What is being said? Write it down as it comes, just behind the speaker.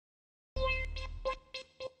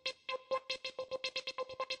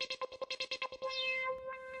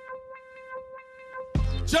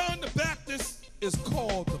is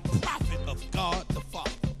called the prophet of God the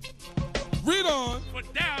Father. Read on. For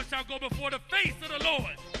thou shalt go before the face of the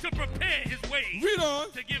Lord to prepare his ways. Read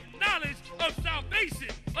on. To give knowledge of salvation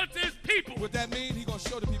unto his people. What that means, he's going to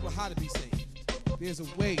show the people how to be saved. There's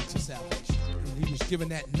a way to salvation. And he was given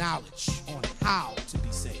that knowledge on how to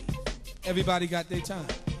be saved. Everybody got their time.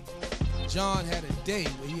 John had a day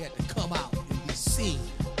where he had to come out and be seen.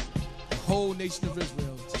 The whole nation of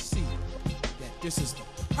Israel to see that this is the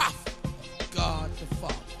prophet of God the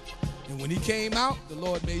Father. And when he came out, the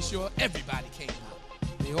Lord made sure everybody came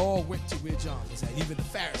out. They all went to where John was at. Even the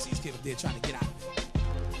Pharisees came up there trying to get out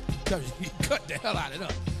of it. He cut the hell out of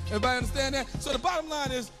it. Everybody understand that? So the bottom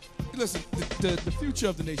line is, listen, the future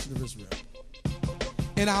of the nation of Israel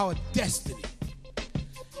and our destiny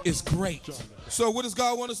is great. So what does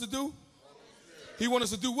God want us to do? He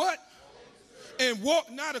wants us to do what? And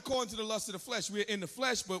walk not according to the lust of the flesh. We're in the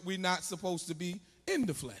flesh, but we're not supposed to be in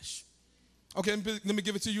the flesh. Okay, let me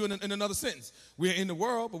give it to you in another sentence. We're in the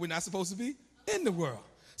world, but we're not supposed to be in the world.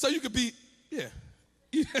 So you could be, yeah.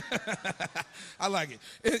 I like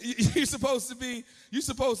it. You're supposed to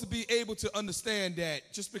be able to understand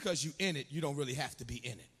that just because you're in it, you don't really have to be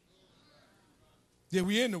in it. Yeah,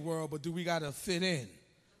 we're in the world, but do we got to fit in?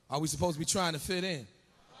 Are we supposed to be trying to fit in?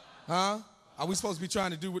 Huh? Are we supposed to be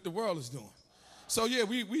trying to do what the world is doing? So yeah,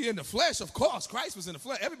 we in the flesh, of course. Christ was in the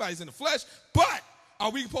flesh. Everybody's in the flesh, but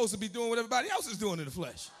are we supposed to be doing what everybody else is doing in the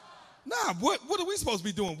flesh? Nah, what are we supposed to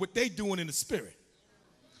be doing? What they doing in the spirit.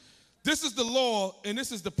 This is the law, and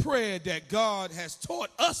this is the prayer that God has taught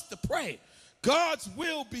us to pray. God's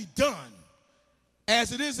will be done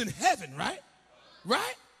as it is in heaven, right?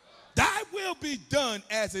 Right? Thy will be done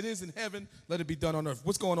as it is in heaven. Let it be done on earth.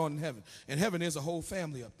 What's going on in heaven? In heaven, there's a whole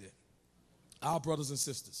family up there. Our brothers and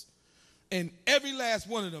sisters. And every last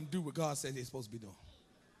one of them do what God said they're supposed to be doing.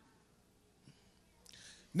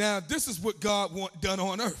 Now, this is what God wants done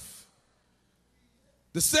on earth.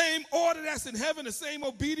 The same order that's in heaven, the same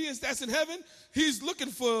obedience that's in heaven, he's looking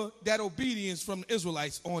for that obedience from the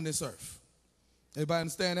Israelites on this earth. Everybody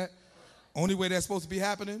understand that? Only way that's supposed to be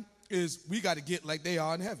happening is we got to get like they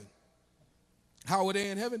are in heaven. How are they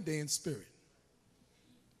in heaven? They in spirit.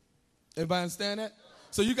 Everybody understand that?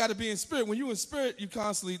 So you got to be in spirit. When you're in spirit, you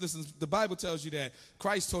constantly, listen, the Bible tells you that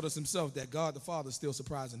Christ told us himself that God the Father is still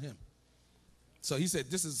surprising him. So he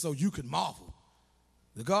said, this is so you can marvel.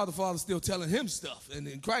 The God the Father is still telling him stuff. And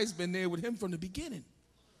then Christ's been there with him from the beginning.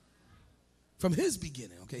 From his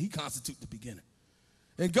beginning, okay? He constitutes the beginning.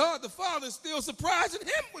 And God the Father is still surprising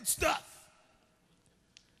him with stuff.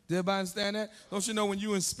 Did everybody understand that? Don't you know when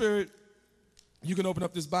you're in spirit, you can open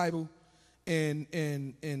up this Bible and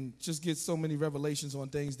just get so many revelations on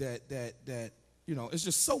things that you know, it's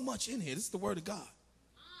just so much in here. This is the word of God.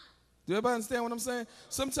 Do everybody understand what I'm saying?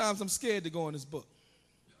 Sometimes I'm scared to go in this book.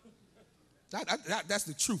 That's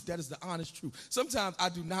the truth. That is the honest truth. Sometimes I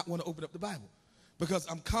do not want to open up the Bible because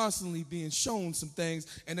I'm constantly being shown some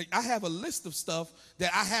things, and I have a list of stuff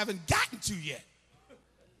that I haven't gotten to yet.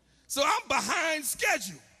 So I'm behind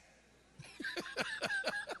schedule.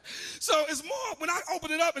 So it's more when I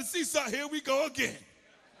open it up and see something, here we go again.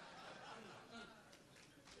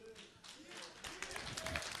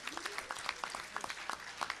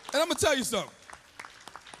 And I'm going to tell you something.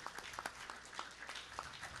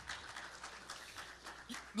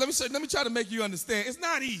 Let me try to make you understand. It's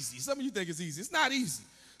not easy. Some of you think it's easy. It's not easy.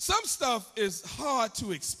 Some stuff is hard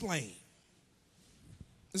to explain.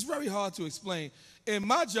 It's very hard to explain. And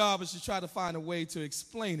my job is to try to find a way to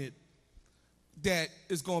explain it that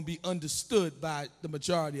is going to be understood by the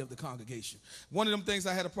majority of the congregation. One of them things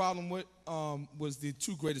I had a problem with was the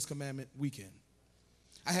 2 greatest commandment weekend.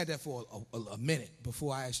 I had that for a minute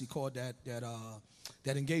before I actually called that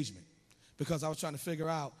engagement, because I was trying to figure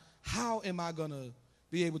out how am I going to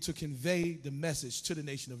be able to convey the message to the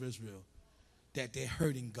nation of Israel that they're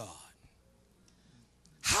hurting God.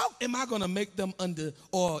 How am I going to make them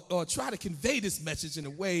or try to convey this message in a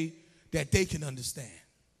way that they can understand?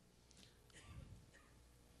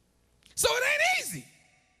 So it ain't easy.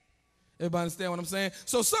 Everybody understand what I'm saying?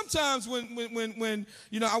 So sometimes when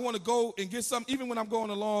you know I want to go and get something, even when I'm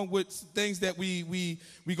going along with things that we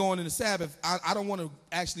going in the Sabbath, I don't want to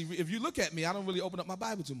actually, if you look at me, I don't really open up my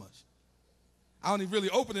Bible too much. I only really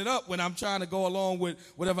open it up when I'm trying to go along with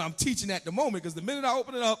whatever I'm teaching at the moment, because the minute I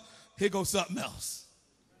open it up, here goes something else.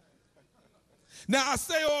 Now I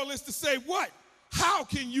say all this to say what? How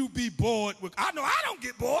can you be bored with, I know I don't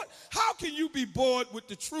get bored. How can you be bored with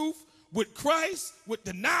the truth, with Christ, with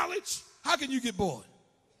the knowledge? How can you get bored?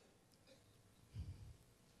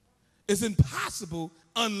 It's impossible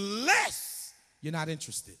unless you're not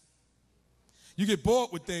interested. You get bored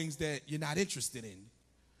with things that you're not interested in.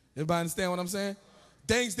 Everybody understand what I'm saying?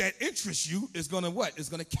 Things that interest you is going to what? It's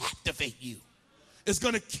going to captivate you. It's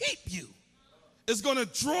going to keep you. It's going to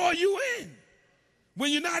draw you in.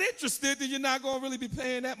 When you're not interested, then you're not going to really be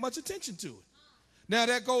paying that much attention to it. Now,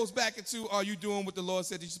 that goes back into, are you doing what the Lord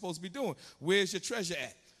said that you're supposed to be doing? Where's your treasure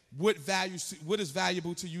at? What is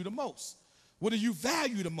valuable to you the most? What do you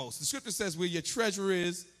value the most? The scripture says where your treasure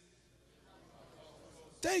is,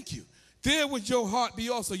 thank you. There would your heart be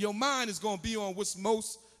also. Your mind is going to be on what's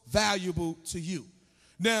most valuable to you.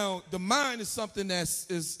 Now, the mind is something that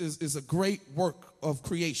is a great work of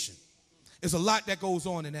creation. There's a lot that goes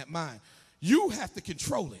on in that mind. You have to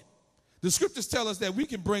control it. The scriptures tell us that we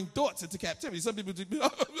can bring thoughts into captivity. Some people just be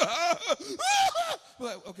like,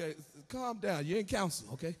 okay, calm down. You're in counsel,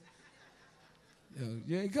 okay?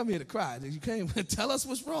 You ain't come here to cry. You came and tell us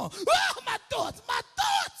what's wrong. Oh, my thoughts, my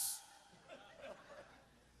thoughts.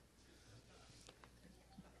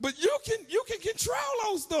 But you can control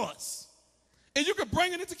those thoughts. And you can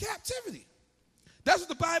bring it into captivity. That's what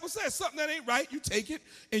the Bible says. Something that ain't right, you take it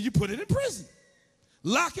and you put it in prison.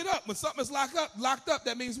 Lock it up. When something is locked up,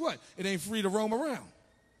 that means what? It ain't free to roam around.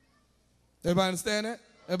 Everybody understand that?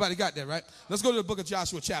 Everybody got that, right? Let's go to the book of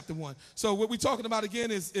Joshua chapter 1. So what we're talking about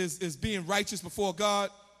again is being righteous before God.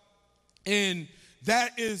 And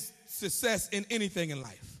that is success in anything in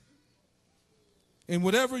life. And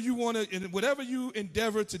whatever you whatever you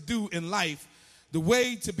endeavor to do in life, the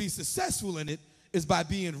way to be successful in it is by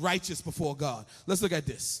being righteous before God. Let's look at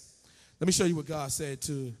this. Let me show you what God said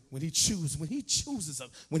to when he chooses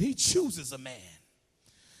a man,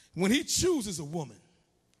 when he chooses a woman.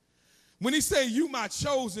 When he say, you my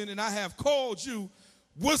chosen and I have called you,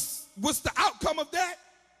 what's the outcome of that?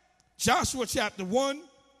 Joshua chapter 1,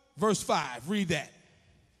 verse 5. Read that.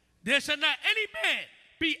 There shall not any man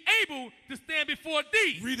be able to stand before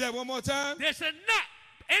thee. Read that one more time. There shall not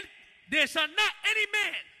any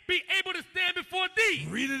man be able to stand before thee.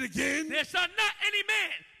 Read it again. There shall not any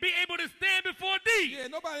man be able to stand before thee. Yeah,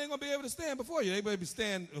 nobody ain't going to be able to stand before you. They may be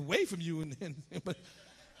stand away from you, but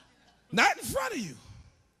not in front of you.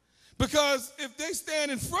 Because if they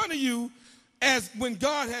stand in front of you as when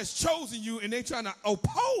God has chosen you and they trying to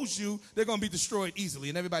oppose you, they're going to be destroyed easily.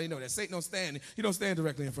 And everybody know that. Satan don't stand. He don't stand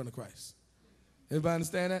directly in front of Christ. Everybody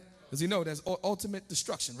understand that? Because he know that's ultimate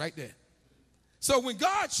destruction right there. So when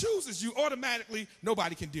God chooses you, automatically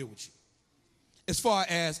nobody can deal with you. As far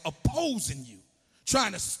as opposing you,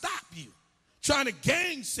 trying to stop you, trying to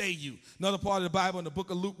gainsay you. Another part of the Bible in the book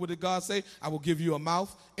of Luke, what did God say? I will give you a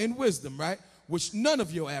mouth and wisdom, right? Which none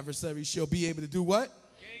of your adversaries shall be able to do what?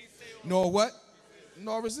 Nor what?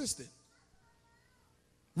 Nor resist it.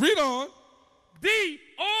 Read on. Thee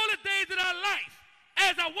all the days of thy life,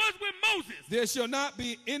 as I was with Moses.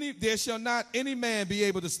 There shall not any man be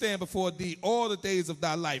able to stand before thee all the days of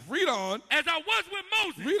thy life. Read on. As I was with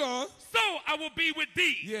Moses. Read on. So I will be with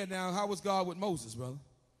thee. Yeah, now how was God with Moses, brother?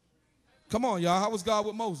 Come on, y'all. How was God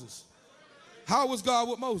with Moses? How was God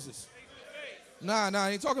with Moses? Nah, I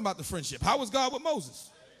ain't talking about the friendship. How was God with Moses?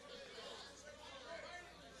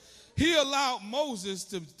 He allowed Moses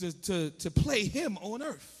to play him on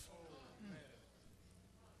earth.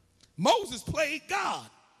 Moses played God.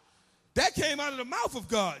 That came out of the mouth of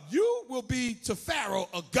God. You will be to Pharaoh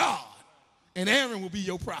a God, and Aaron will be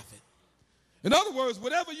your prophet. In other words,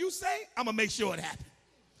 whatever you say, I'm going to make sure it happens.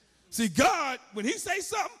 See, God, when he says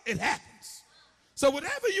something, it happens. So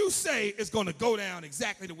whatever you say is going to go down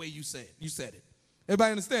exactly the way you said it.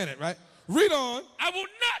 Everybody understand it, right? Read on. I will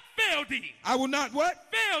not fail thee. I will not what?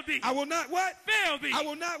 Fail thee. I will not what? Fail thee. I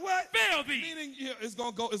will not what? Fail thee. Meaning it's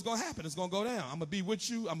going to happen. It's going to go down. I'm going to be with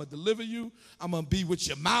you. I'm going to deliver you. I'm going to be with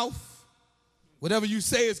your mouth. Whatever you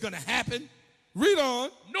say is going to happen. Read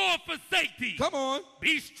on. Nor forsake thee. Come on.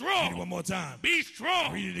 Be strong. Read it one more time. Be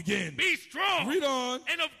strong. Read it again. Be strong. Read on.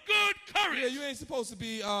 And of good courage. Yeah, you ain't supposed to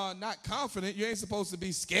be not confident. You ain't supposed to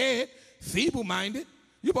be scared, feeble-minded.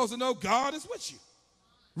 You're supposed to know God is with you.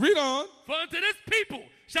 Read on. For unto this people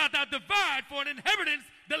shalt thou divide for an inheritance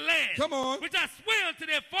the land. Come on. Which I swear unto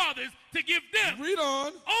their fathers to give them. Read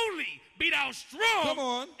on. Only be thou strong. Come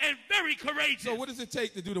on. And very courageous. So what does it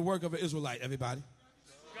take to do the work of an Israelite, everybody?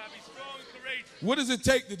 You gotta be strong and courageous. What does it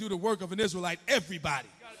take to do the work of an Israelite, everybody?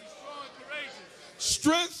 You gotta be strong and courageous.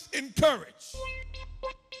 Strength and courage.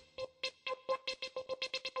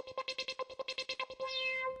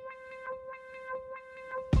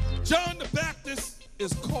 John the Baptist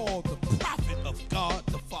is called the prophet of God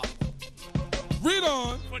the Father. Read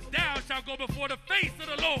on. For thou shalt go before the face of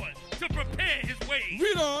the Lord to prepare his ways.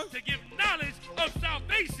 Read on. To give knowledge of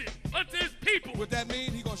salvation unto his people. What that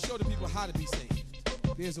means, he's going to show the people how to be saved.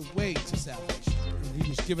 There's a way to salvation. And he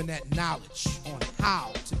was given that knowledge on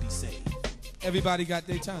how to be saved. Everybody got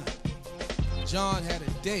their time. John had a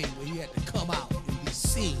day where he had to come out and be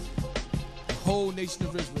seen. The whole nation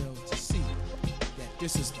of Israel to see that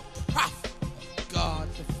this is the prophet of God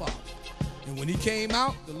the Father. And when he came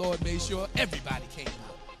out, the Lord made sure everybody came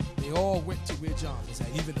out. They all went to where John was at.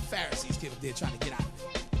 Even the Pharisees came up there trying to get out of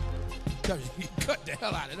there. He cut the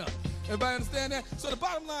hell out of them. Everybody understand that? So the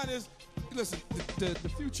bottom line is, listen, the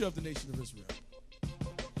future of the nation of Israel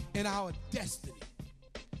and our destiny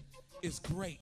is great.